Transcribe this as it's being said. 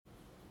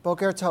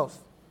Boker Tov.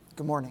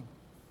 Good morning.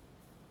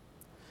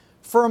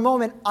 For a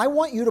moment, I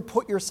want you to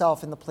put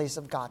yourself in the place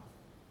of God.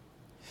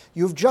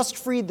 You have just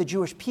freed the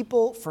Jewish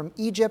people from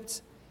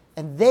Egypt,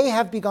 and they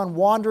have begun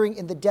wandering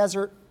in the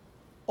desert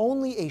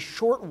only a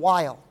short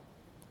while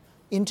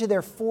into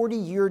their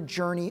 40-year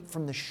journey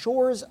from the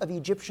shores of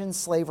Egyptian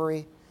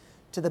slavery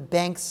to the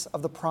banks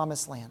of the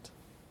Promised Land.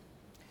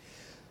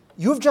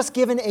 You have just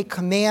given a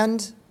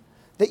command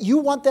that you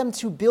want them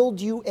to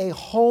build you a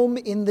home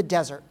in the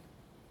desert,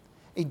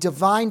 a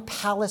divine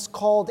palace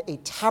called a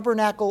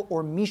tabernacle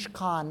or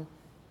mishkan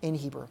in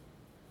Hebrew,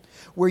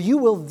 where you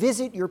will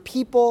visit your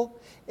people,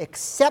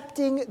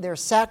 accepting their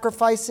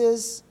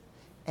sacrifices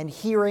and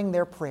hearing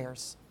their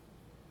prayers.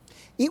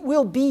 It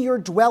will be your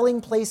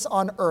dwelling place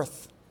on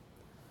earth,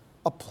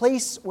 a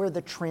place where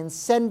the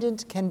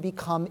transcendent can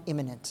become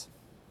immanent.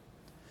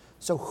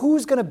 So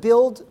who's going to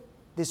build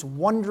this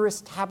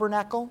wondrous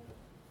tabernacle?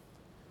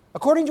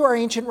 According to our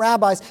ancient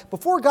rabbis,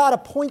 before God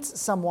appoints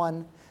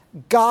someone,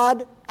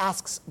 God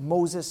asks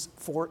Moses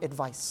for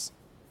advice.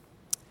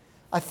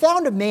 I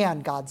found a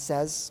man, God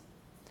says,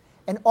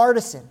 an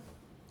artisan.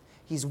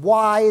 He's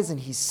wise and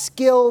he's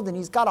skilled and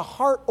he's got a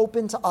heart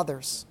open to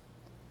others.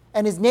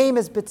 And his name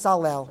is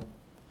Bezalel.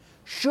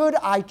 Should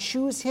I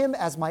choose him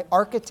as my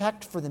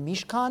architect for the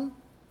Mishkan?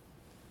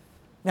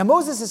 Now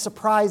Moses is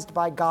surprised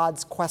by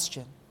God's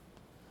question.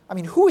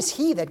 Who is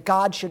he that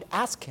God should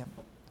ask him?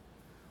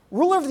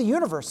 Ruler of the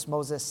universe,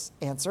 Moses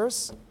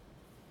answers.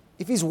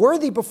 If he's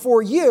worthy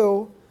before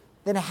you,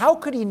 then how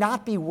could he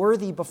not be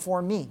worthy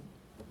before me?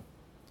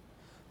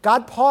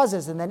 God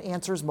pauses and then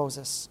answers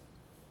Moses.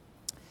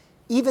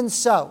 Even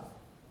so,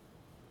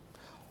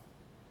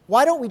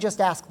 why don't we just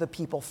ask the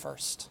people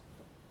first?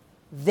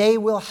 They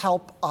will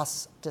help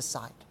us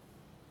decide.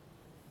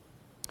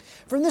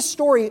 From this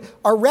story,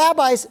 our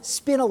rabbis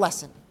spin a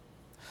lesson.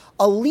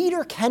 A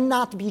leader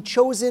cannot be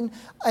chosen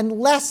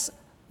unless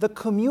the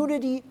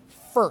community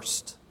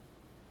first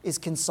is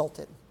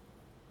consulted.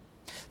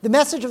 The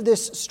message of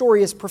this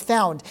story is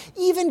profound.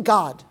 Even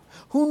God,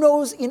 who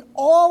knows in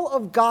all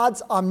of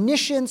God's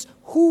omniscience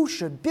who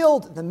should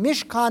build the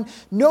Mishkan,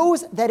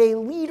 knows that a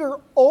leader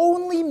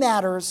only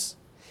matters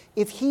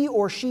if he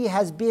or she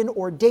has been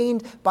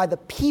ordained by the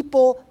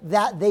people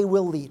that they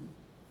will lead.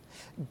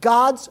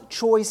 God's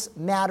choice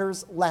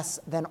matters less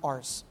than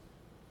ours.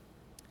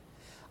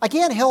 I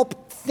can't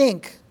help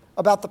think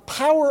about the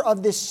power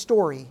of this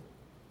story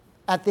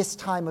at this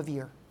time of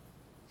year.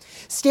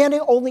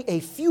 Standing only a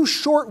few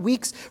short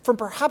weeks from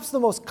perhaps the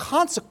most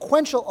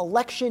consequential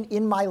election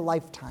in my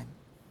lifetime.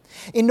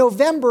 In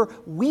November,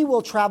 we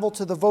will travel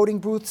to the voting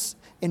booths,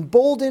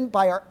 emboldened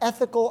by our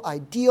ethical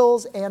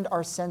ideals and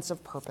our sense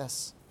of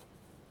purpose.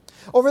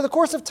 Over the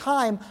course of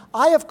time,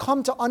 I have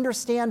come to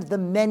understand the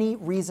many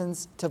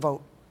reasons to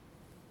vote.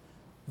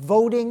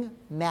 Voting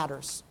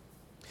matters.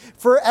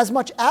 For as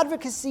much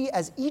advocacy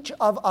as each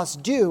of us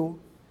do,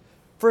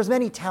 for as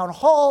many town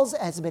halls,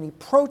 as many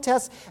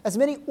protests, as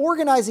many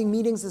organizing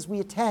meetings as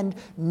we attend,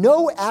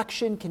 no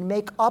action can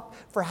make up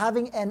for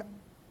having an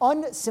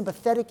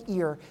unsympathetic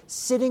ear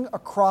sitting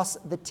across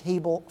the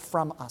table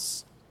from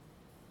us.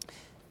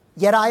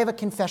 Yet I have a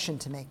confession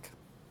to make.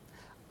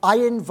 I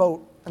didn't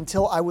vote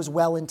until I was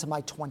well into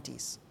my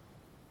 20s.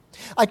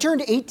 I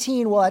turned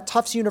 18 while at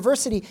Tufts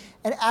University,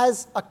 and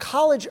as a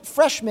college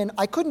freshman,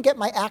 I couldn't get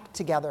my act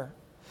together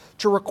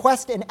to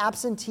request an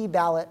absentee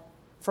ballot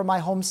from my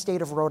home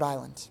state of Rhode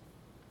Island.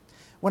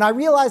 When I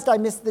realized I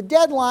missed the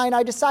deadline,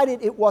 I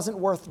decided it wasn't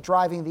worth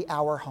driving the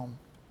hour home.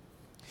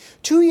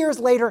 2 years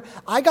later,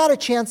 I got a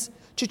chance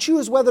to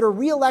choose whether to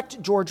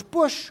re-elect George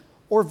Bush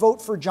or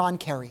vote for John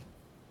Kerry.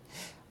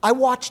 I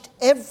watched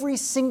every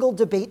single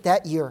debate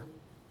that year,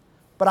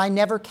 but I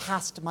never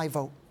cast my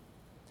vote,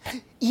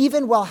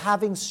 even while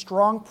having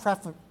strong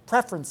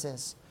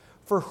preferences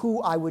for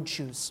who I would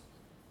choose.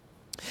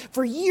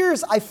 For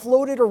years, I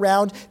floated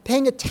around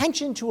paying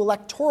attention to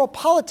electoral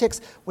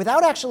politics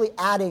without actually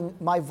adding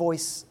my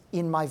voice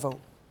in my vote.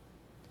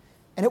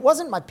 And it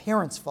wasn't my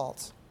parents'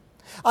 fault.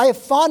 I have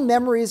fond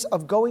memories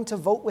of going to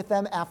vote with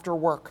them after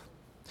work.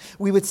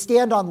 We would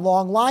stand on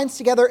long lines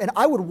together, and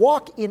I would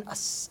walk in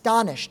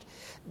astonished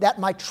that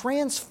my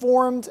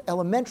transformed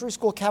elementary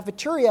school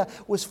cafeteria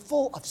was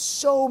full of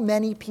so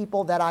many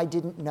people that I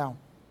didn't know.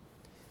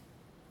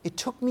 It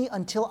took me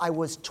until I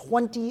was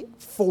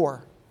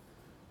 24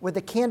 with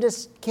the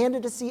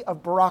candidacy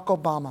of Barack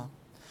Obama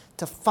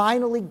to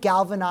finally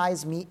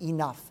galvanize me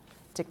enough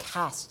to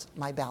cast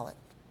my ballot.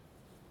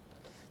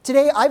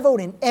 Today, I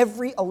vote in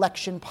every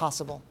election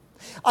possible.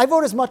 I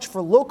vote as much for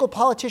local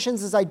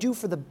politicians as I do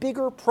for the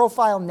bigger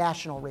profile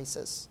national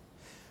races.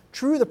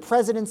 True, the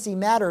presidency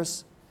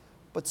matters,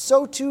 but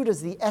so too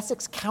does the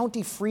Essex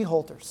County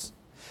freeholders,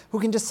 who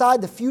can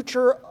decide the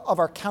future of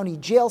our county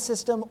jail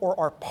system or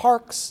our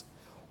parks,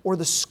 or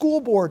the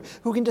school board,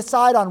 who can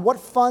decide on what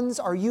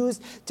funds are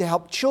used to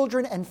help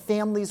children and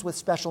families with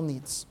special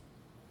needs.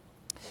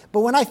 But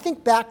when I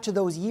think back to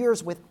those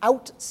years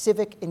without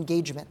civic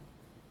engagement,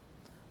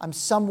 I'm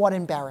somewhat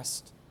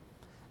embarrassed.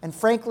 And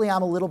frankly,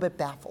 I'm a little bit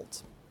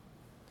baffled.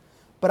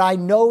 But I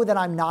know that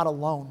I'm not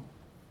alone.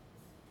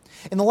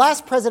 In the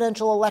last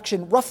presidential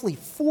election, roughly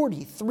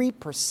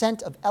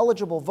 43% of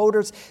eligible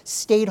voters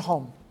stayed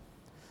home,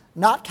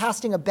 not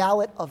casting a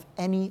ballot of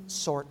any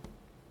sort.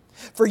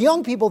 For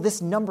young people,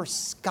 this number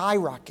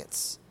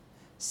skyrockets.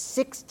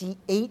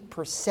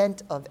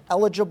 68% of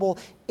eligible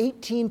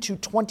 18 to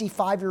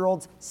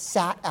 25-year-olds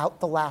sat out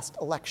the last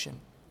election.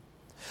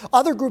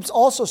 Other groups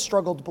also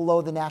struggled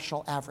below the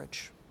national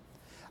average.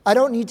 I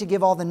don't need to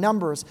give all the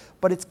numbers,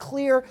 but it's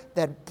clear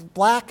that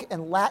Black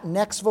and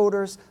Latinx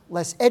voters,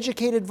 less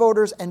educated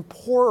voters, and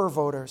poorer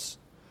voters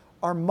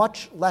are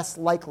much less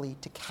likely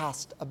to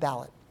cast a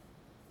ballot.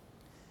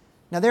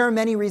 Now, there are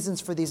many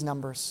reasons for these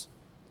numbers.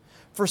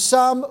 For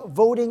some,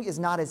 voting is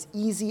not as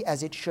easy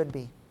as it should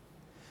be.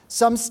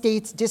 Some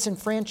states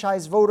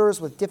disenfranchise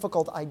voters with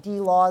difficult ID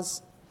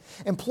laws.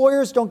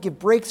 Employers don't give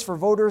breaks for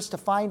voters to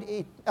find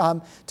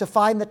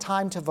the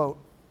time to vote.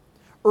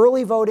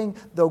 Early voting,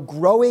 though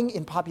growing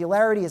in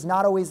popularity, is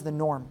not always the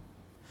norm.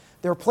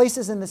 There are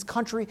places in this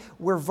country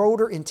where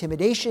voter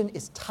intimidation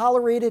is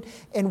tolerated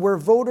and where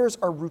voters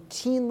are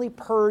routinely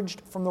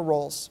purged from the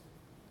rolls.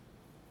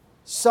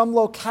 Some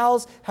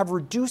locales have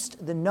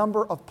reduced the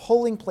number of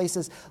polling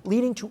places,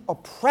 leading to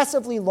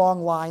oppressively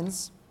long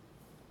lines.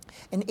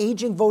 An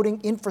aging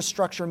voting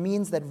infrastructure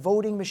means that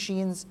voting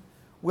machines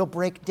will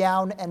break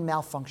down and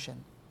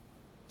malfunction.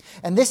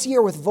 And this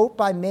year, with vote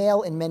by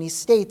mail in many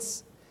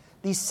states,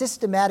 these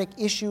systematic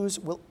issues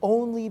will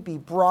only be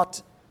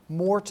brought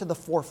more to the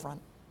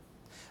forefront,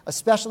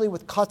 especially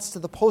with cuts to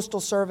the Postal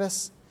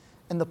Service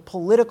and the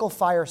political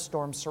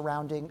firestorm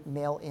surrounding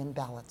mail-in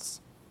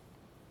ballots.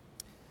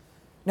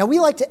 Now,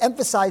 we like to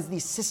emphasize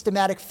these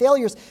systematic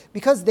failures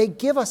because they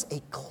give us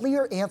a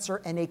clear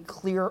answer and a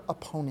clear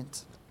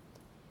opponent.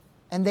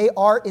 And they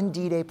are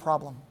indeed a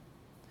problem.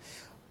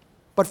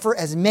 But for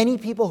as many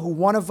people who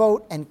want to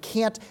vote and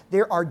can't,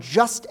 there are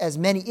just as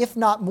many, if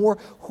not more,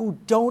 who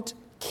don't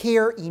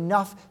care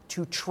enough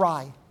to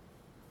try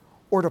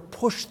or to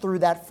push through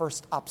that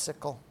first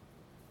obstacle.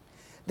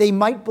 They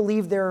might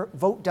believe their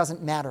vote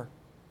doesn't matter.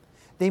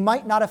 They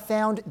might not have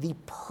found the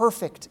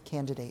perfect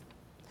candidate.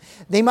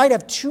 They might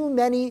have too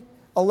many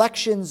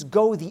elections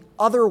go the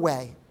other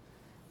way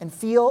and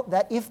feel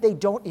that if they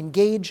don't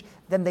engage,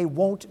 then they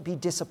won't be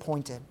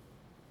disappointed.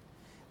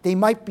 They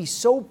might be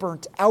so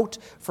burnt out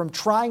from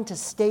trying to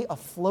stay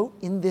afloat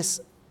in this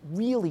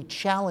really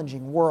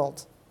challenging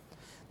world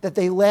that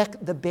they lack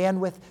the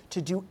bandwidth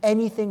to do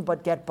anything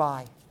but get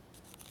by,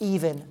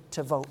 even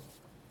to vote.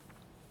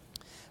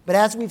 But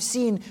as we've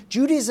seen,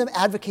 Judaism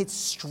advocates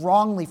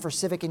strongly for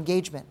civic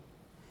engagement,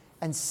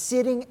 and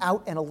sitting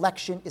out an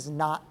election is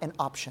not an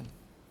option.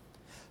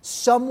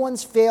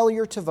 Someone's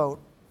failure to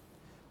vote,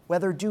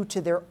 whether due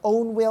to their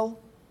own will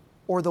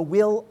or the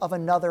will of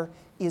another,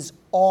 is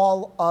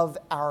all of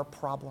our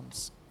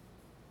problems.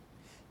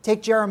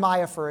 Take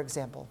Jeremiah, for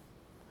example,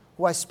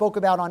 who I spoke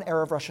about on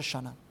Erev Rosh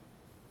Hashanah.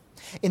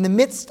 In the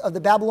midst of the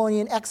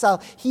Babylonian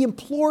exile, he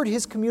implored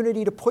his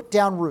community to put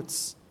down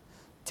roots,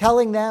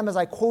 telling them, as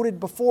I quoted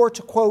before,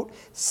 to, quote,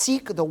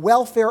 "Seek the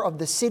welfare of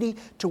the city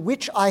to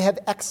which I have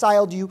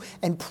exiled you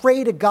and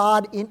pray to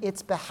God in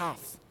its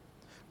behalf,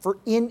 for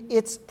in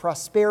its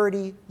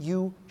prosperity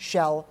you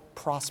shall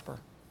prosper."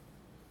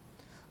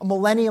 A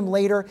millennium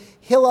later,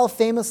 Hillel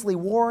famously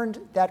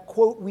warned that,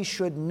 quote, "we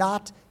should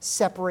not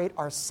separate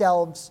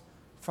ourselves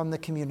from the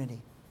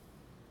community."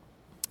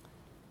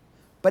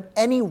 But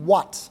any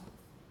what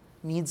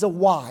needs a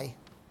why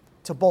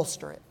to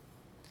bolster it.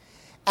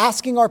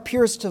 Asking our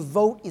peers to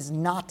vote is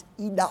not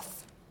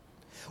enough.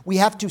 We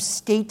have to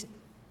state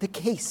the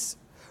case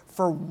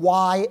for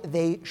why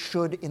they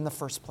should in the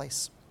first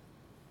place.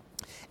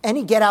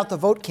 Any Get Out the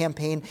Vote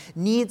campaign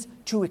needs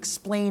to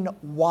explain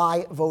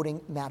why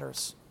voting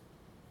matters.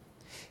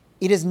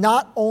 It is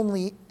not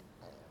only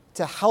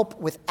to help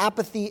with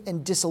apathy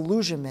and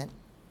disillusionment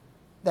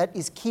that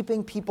is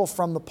keeping people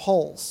from the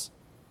polls,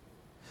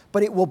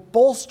 but it will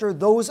bolster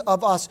those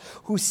of us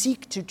who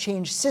seek to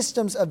change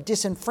systems of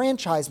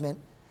disenfranchisement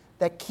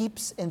that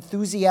keeps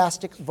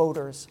enthusiastic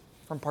voters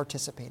from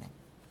participating.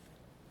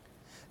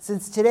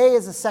 Since today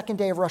is the second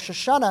day of Rosh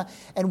Hashanah,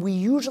 and we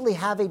usually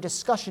have a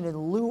discussion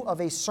in lieu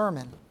of a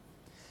sermon,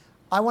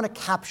 I want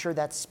to capture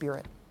that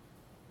spirit.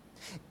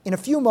 In a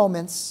few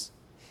moments,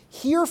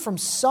 hear from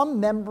some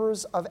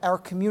members of our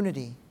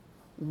community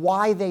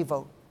why they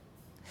vote.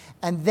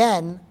 And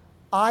then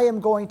I am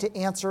going to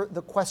answer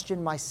the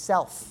question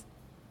myself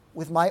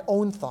with my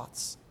own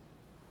thoughts,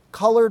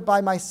 colored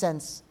by my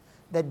sense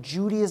that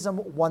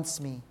Judaism wants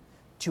me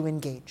to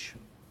engage.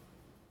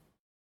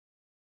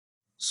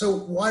 So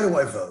why do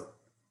I vote?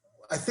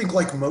 I think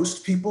like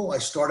most people, I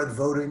started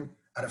voting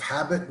out of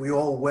habit. We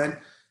all went,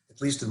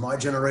 at least in my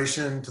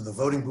generation, to the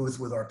voting booth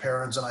with our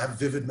parents, and I have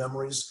vivid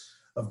memories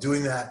of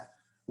doing that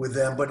with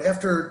them. But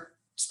after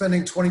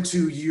spending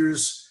 22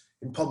 years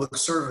in public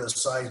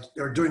service,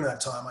 during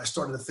that time, I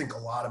started to think a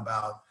lot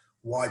about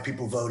why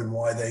people vote and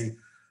why they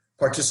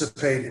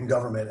participate in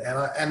government.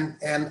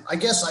 And I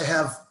guess I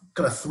have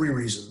kind of three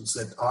reasons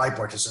that I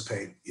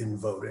participate in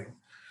voting.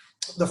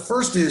 The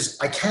first is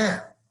I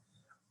can,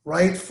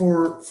 right?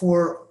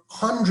 For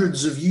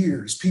hundreds of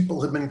years,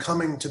 people have been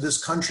coming to this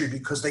country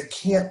because they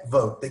can't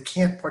vote, they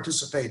can't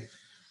participate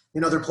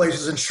in other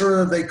places. And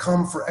sure, they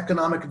come for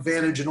economic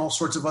advantage and all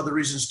sorts of other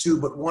reasons too,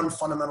 but one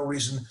fundamental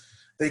reason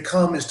they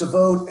come is to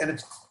vote. And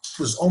it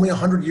was only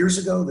 100 years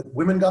ago that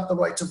women got the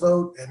right to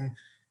vote. And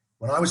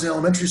when I was in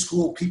elementary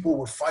school, people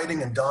were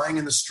fighting and dying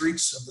in the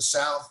streets of the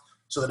South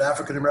so that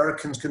African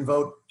Americans can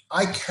vote.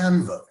 I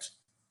can vote,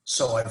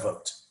 so I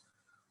vote.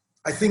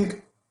 I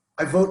think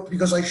I vote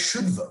because I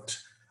should vote.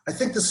 I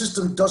think the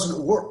system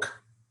doesn't work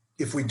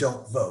if we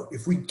don't vote.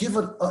 If we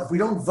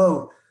don't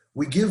vote,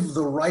 we give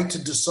the right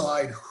to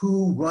decide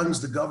who runs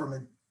the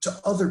government to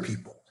other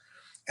people.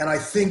 And I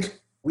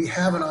think we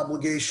have an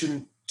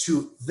obligation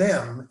to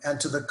them and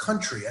to the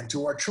country and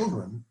to our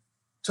children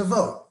to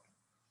vote.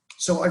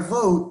 So I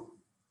vote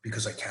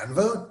because I can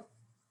vote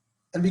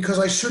and because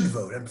I should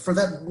vote. And for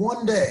that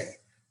one day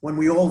when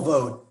we all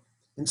vote,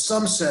 in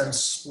some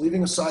sense,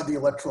 leaving aside the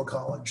Electoral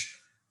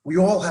College, we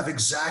all have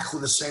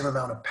exactly the same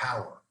amount of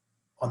power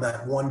on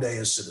that one day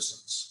as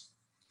citizens.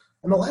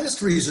 And the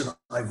last reason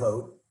I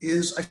vote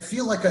is I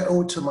feel like I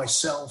owe it to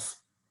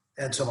myself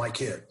and to my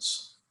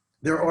kids.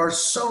 There are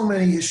so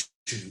many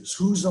issues: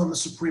 who's on the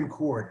Supreme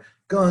Court,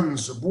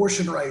 guns,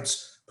 abortion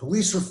rights,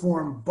 police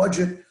reform,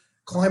 budget,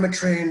 climate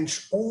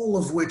change, all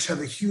of which have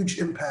a huge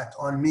impact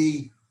on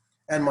me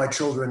and my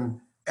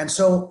children. And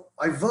so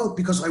I vote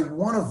because I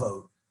want to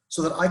vote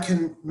so that I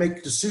can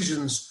make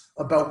decisions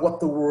about what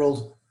the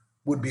world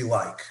would be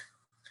like.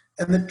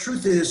 And the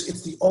truth is,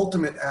 it's the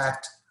ultimate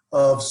act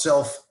of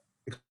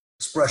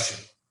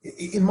self-expression.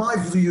 In my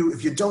view,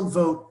 if you don't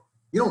vote,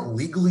 you don't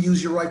legally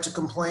use your right to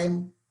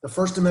complain. The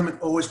First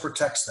Amendment always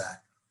protects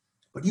that.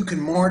 But you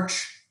can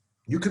march,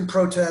 you can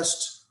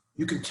protest,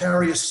 you can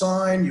carry a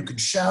sign, you can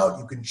shout,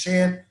 you can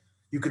chant,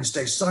 you can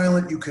stay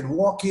silent, you can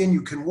walk in,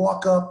 you can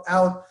walk up,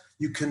 out,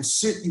 you can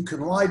sit, you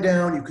can lie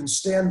down, you can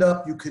stand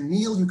up, you can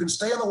kneel, you can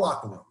stay in the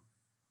locker room.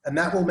 And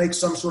that will make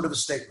some sort of a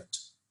statement.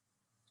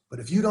 But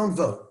if you don't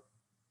vote,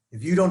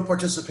 if you don't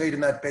participate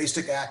in that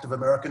basic act of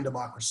American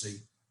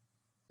democracy,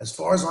 as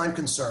far as I'm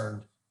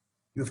concerned,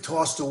 you've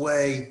tossed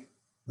away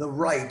the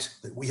right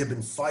that we have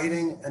been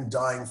fighting and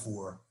dying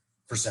for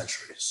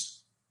centuries.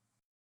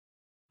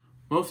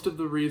 Most of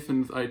the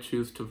reasons I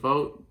choose to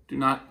vote do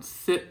not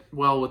sit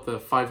well with the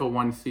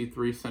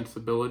 501c3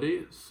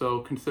 sensibility, so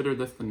consider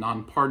this the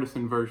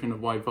nonpartisan version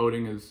of why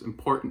voting is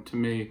important to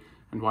me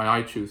and why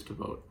I choose to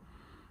vote.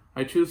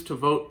 I choose to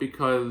vote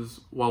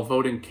because while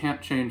voting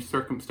can't change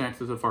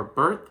circumstances of our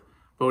birth,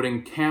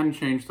 voting can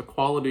change the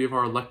quality of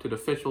our elected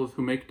officials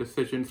who make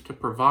decisions to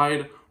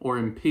provide or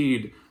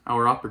impede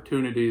our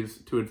opportunities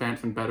to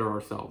advance and better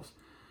ourselves.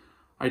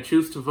 I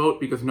choose to vote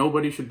because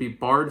nobody should be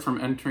barred from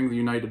entering the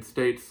United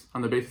States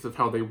on the basis of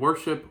how they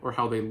worship or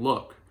how they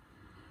look.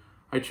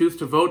 I choose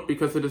to vote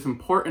because it is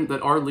important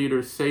that our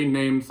leaders say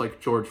names like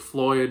George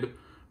Floyd,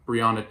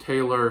 Breonna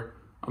Taylor,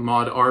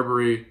 Ahmaud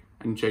Arbery,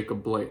 and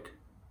Jacob Blake,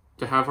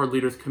 to have our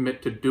leaders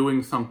commit to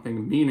doing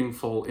something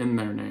meaningful in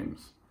their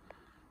names.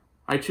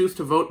 I choose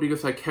to vote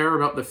because I care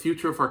about the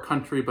future of our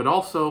country, but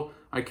also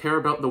I care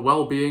about the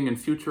well-being and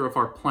future of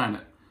our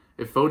planet.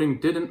 If voting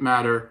didn't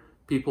matter,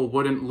 people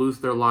wouldn't lose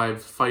their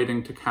lives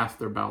fighting to cast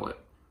their ballot.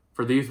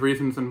 For these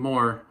reasons and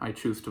more, I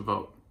choose to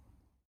vote.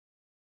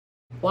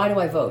 Why do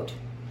I vote?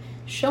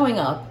 Showing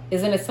up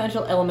is an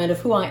essential element of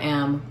who I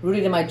am,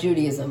 rooted in my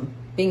Judaism,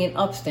 being an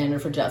upstander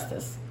for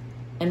justice.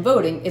 And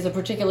voting is a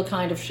particular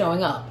kind of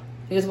showing up.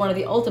 It is one of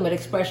the ultimate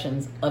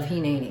expressions of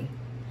Hineni.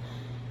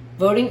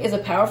 Voting is a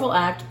powerful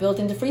act built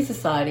into free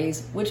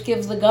societies, which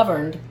gives the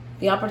governed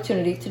the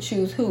opportunity to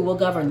choose who will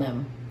govern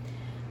them.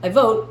 I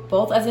vote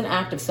both as an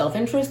act of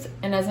self-interest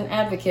and as an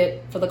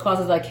advocate for the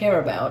causes I care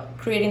about,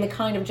 creating the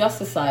kind of just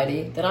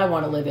society that I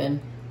want to live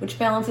in, which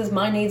balances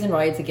my needs and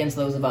rights against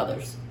those of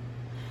others.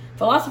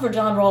 Philosopher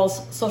John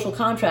Rawls' social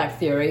contract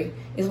theory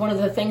is one of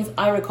the things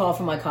I recall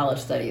from my college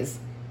studies.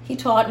 He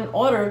taught, in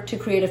order to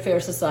create a fair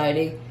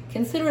society,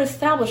 consider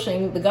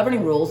establishing the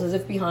governing rules as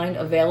if behind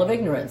a veil of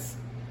ignorance.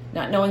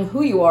 Not knowing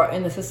who you are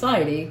in the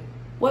society,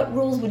 what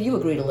rules would you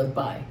agree to live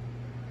by?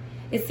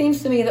 It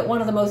seems to me that one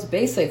of the most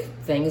basic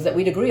things that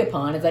we'd agree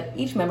upon is that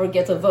each member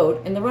gets a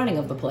vote in the running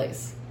of the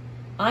place.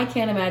 I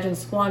can't imagine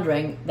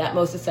squandering that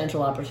most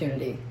essential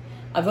opportunity.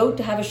 I vote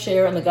to have a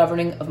share in the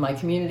governing of my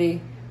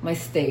community, my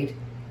state,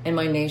 and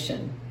my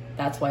nation.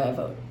 That's why I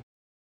vote.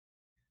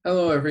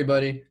 Hello,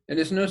 everybody. It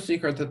is no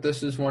secret that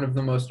this is one of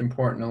the most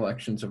important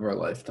elections of our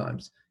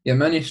lifetimes. Yet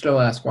many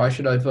still ask, why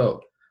should I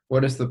vote?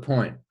 What is the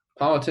point?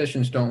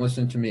 Politicians don't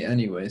listen to me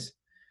anyways.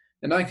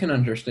 And I can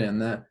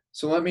understand that.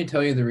 So let me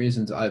tell you the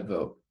reasons I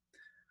vote.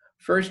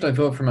 First, I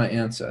vote for my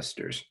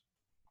ancestors.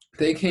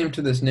 They came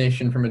to this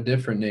nation from a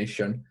different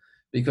nation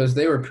because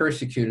they were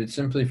persecuted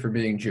simply for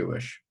being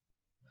Jewish.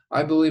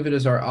 I believe it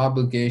is our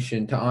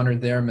obligation to honor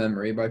their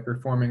memory by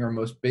performing our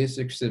most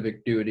basic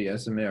civic duty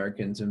as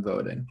Americans in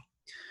voting.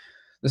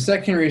 The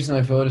second reason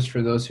I vote is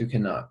for those who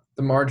cannot,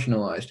 the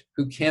marginalized,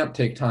 who can't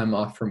take time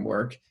off from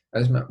work,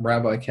 as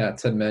Rabbi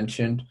Katz had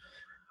mentioned,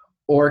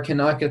 or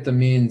cannot get the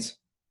means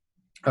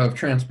of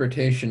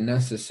transportation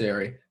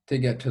necessary to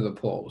get to the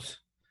polls.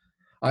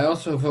 I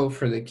also vote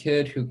for the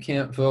kid who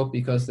can't vote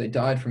because they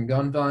died from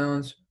gun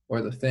violence,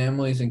 or the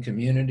families and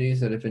communities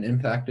that have been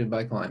impacted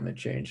by climate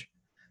change.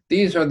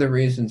 These are the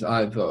reasons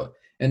I vote,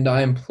 and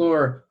I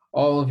implore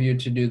all of you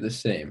to do the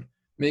same,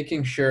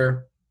 making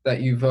sure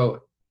that you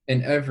vote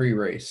in every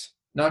race,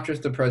 not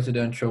just the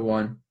presidential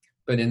one,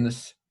 but in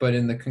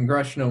the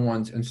congressional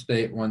ones and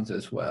state ones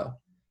as well.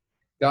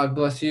 God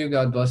bless you,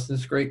 God bless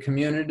this great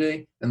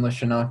community, and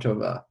Lashana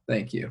Tova.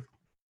 Thank you.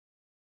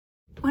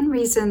 One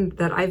reason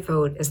that I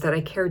vote is that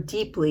I care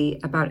deeply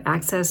about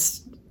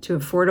access to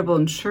affordable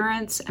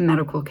insurance and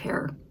medical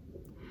care.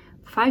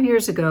 5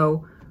 years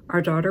ago,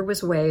 our daughter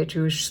was away at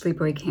Jewish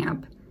sleepaway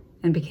camp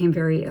and became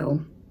very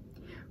ill.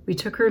 We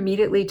took her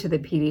immediately to the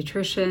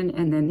pediatrician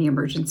and then the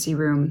emergency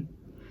room.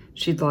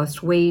 She'd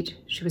lost weight,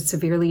 she was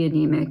severely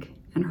anemic,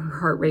 and her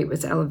heart rate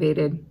was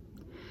elevated.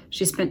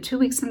 She spent 2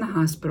 weeks in the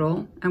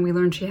hospital, and we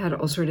learned she had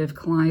ulcerative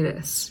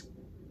colitis.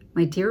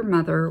 My dear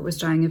mother was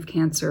dying of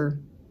cancer.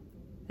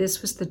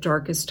 This was the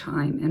darkest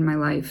time in my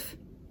life.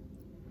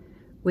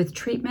 With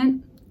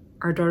treatment,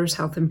 our daughter's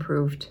health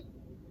improved.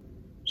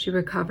 She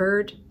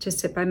recovered to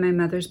sit by my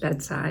mother's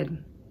bedside.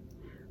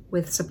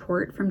 With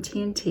support from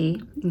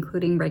TNT,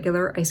 including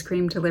regular ice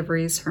cream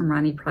deliveries from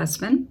Ronnie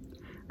Pressman,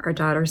 our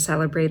daughter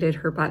celebrated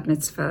her bat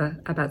mitzvah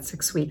about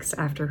 6 weeks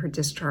after her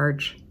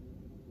discharge.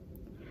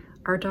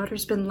 Our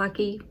daughter's been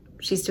lucky.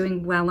 She's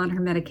doing well on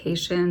her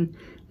medication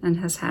and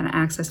has had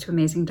access to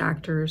amazing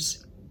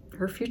doctors.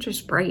 Her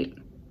future's bright.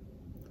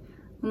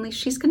 Only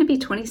she's going to be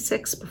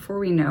 26 before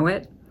we know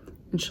it,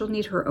 and she'll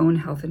need her own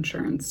health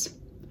insurance.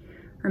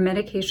 Her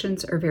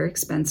medications are very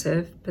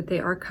expensive, but they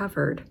are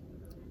covered.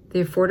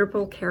 The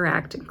Affordable Care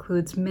Act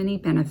includes many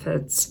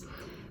benefits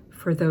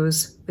for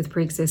those with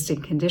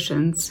pre-existing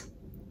conditions.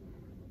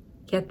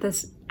 Yet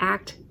this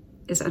act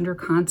is under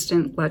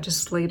constant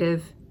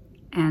legislative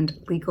and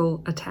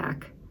legal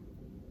attack.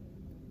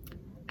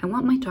 I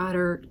want my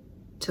daughter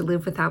to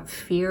live without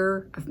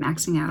fear of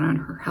maxing out on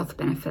her health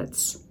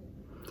benefits.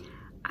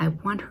 I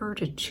want her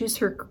to choose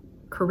her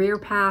career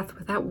path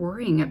without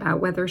worrying about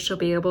whether she'll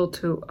be able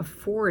to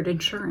afford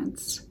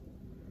insurance.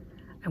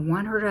 I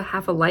want her to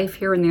have a life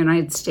here in the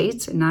United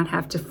States and not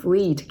have to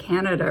flee to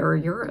Canada or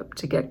Europe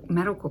to get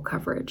medical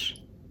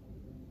coverage.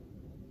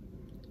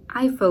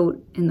 I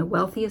vote in the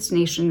wealthiest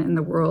nation in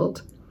the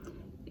world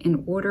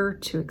in order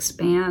to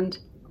expand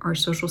our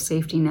social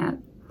safety net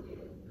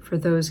for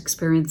those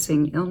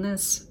experiencing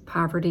illness,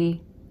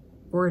 poverty,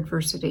 or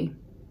adversity.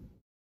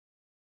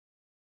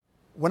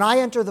 When I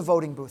enter the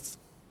voting booth,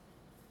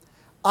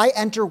 I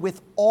enter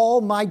with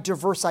all my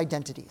diverse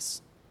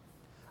identities.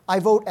 I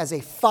vote as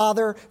a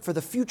father for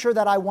the future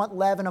that I want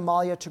Lev and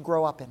Amalia to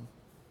grow up in.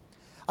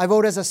 I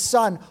vote as a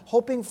son,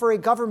 hoping for a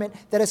government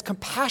that is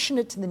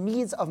compassionate to the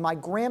needs of my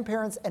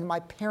grandparents and my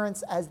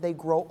parents as they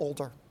grow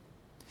older.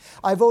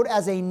 I vote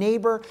as a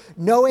neighbor,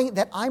 knowing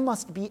that I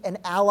must be an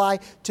ally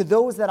to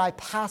those that I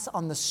pass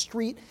on the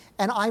street,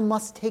 and I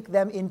must take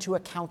them into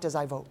account as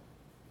I vote.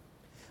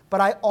 But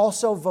I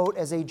also vote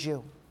as a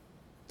Jew.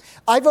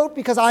 I vote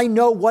because I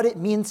know what it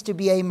means to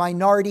be a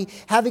minority,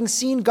 having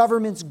seen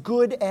governments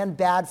good and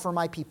bad for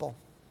my people.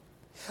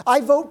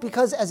 I vote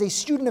because as a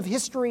student of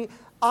history,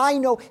 I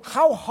know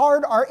how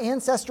hard our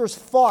ancestors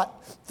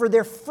fought for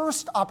their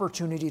first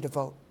opportunity to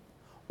vote,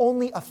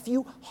 only a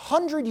few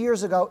hundred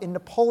years ago in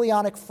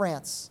Napoleonic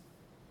France,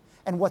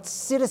 and what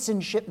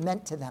citizenship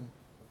meant to them.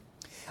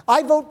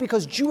 I vote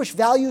because Jewish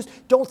values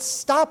don't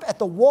stop at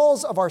the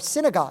walls of our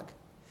synagogue,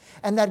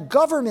 and that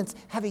governments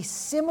have a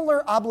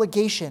similar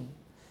obligation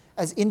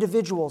as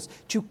individuals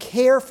to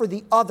care for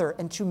the other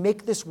and to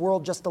make this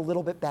world just a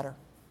little bit better.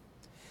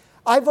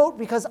 I vote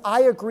because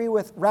I agree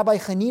with Rabbi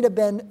Hanina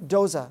ben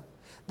Doza,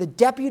 the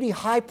deputy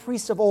high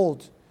priest of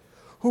old,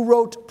 who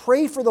wrote,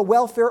 "Pray for the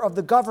welfare of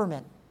the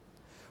government,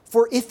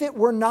 for if it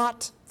were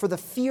not for the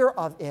fear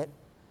of it,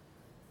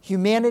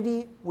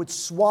 humanity would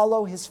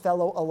swallow his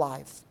fellow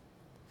alive."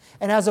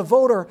 And as a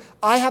voter,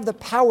 I have the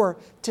power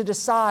to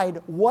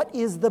decide what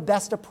is the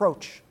best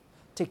approach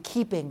to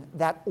keeping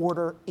that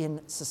order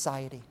in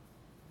society.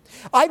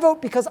 I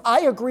vote because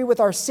I agree with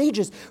our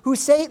sages who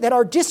say that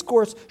our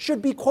discourse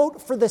should be, quote,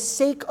 for the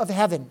sake of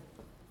heaven.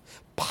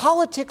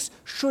 Politics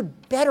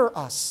should better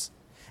us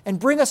and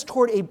bring us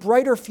toward a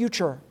brighter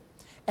future.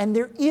 And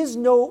there is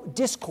no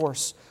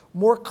discourse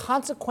more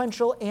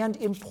consequential and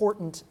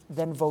important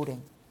than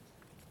voting.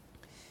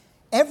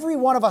 Every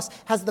one of us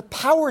has the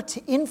power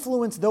to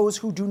influence those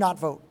who do not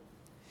vote.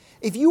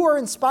 If you are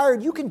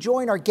inspired, you can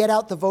join our Get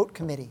Out the Vote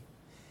committee,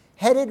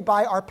 headed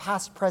by our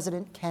past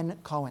president, Ken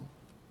Cohen.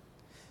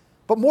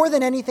 But more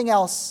than anything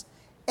else,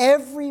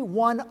 every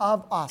one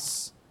of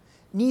us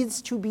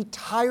needs to be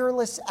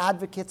tireless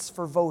advocates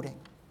for voting.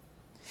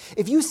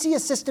 If you see a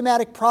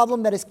systematic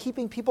problem that is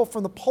keeping people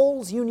from the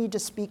polls, you need to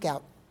speak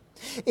out.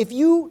 If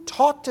you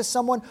talk to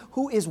someone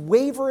who is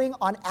wavering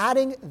on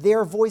adding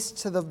their voice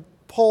to the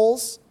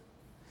polls,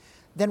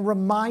 then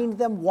remind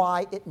them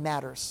why it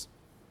matters.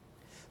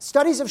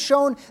 Studies have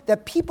shown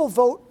that people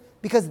vote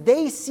because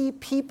they see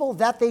people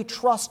that they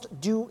trust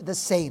do the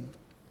same.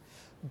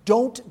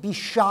 Don't be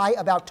shy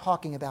about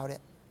talking about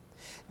it.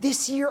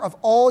 This year of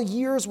all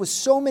years with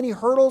so many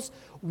hurdles,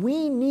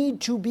 we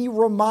need to be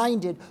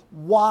reminded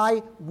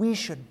why we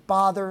should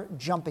bother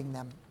jumping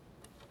them.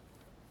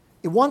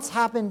 It once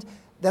happened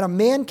that a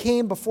man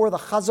came before the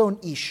Chazon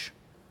Ish,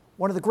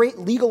 one of the great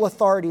legal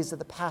authorities of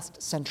the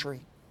past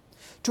century,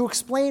 to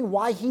explain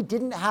why he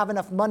didn't have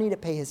enough money to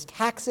pay his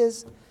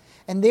taxes,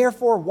 and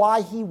therefore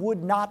why he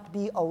would not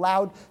be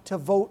allowed to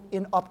vote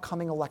in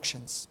upcoming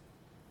elections.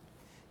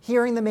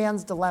 Hearing the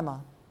man's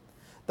dilemma,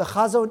 the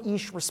Chazon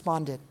Ish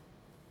responded,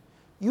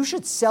 "You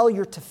should sell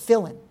your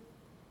tefillin,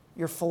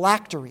 your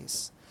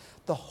phylacteries,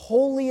 the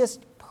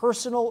holiest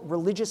personal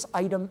religious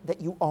item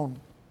that you own,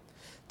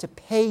 to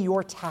pay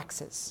your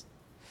taxes.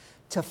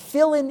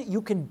 Tefillin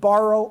you can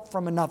borrow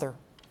from another,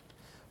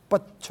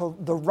 but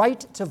the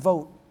right to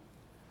vote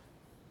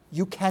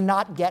you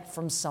cannot get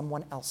from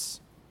someone else.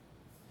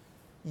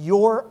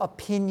 Your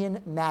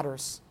opinion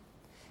matters,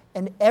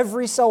 and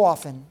every so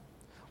often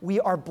we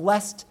are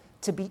blessed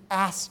to be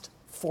asked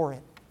for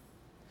it.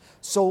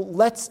 So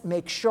let's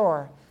make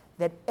sure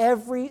that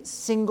every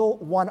single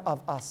one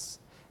of us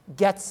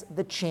gets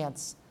the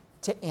chance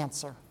to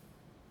answer."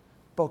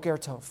 Boker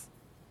Tov.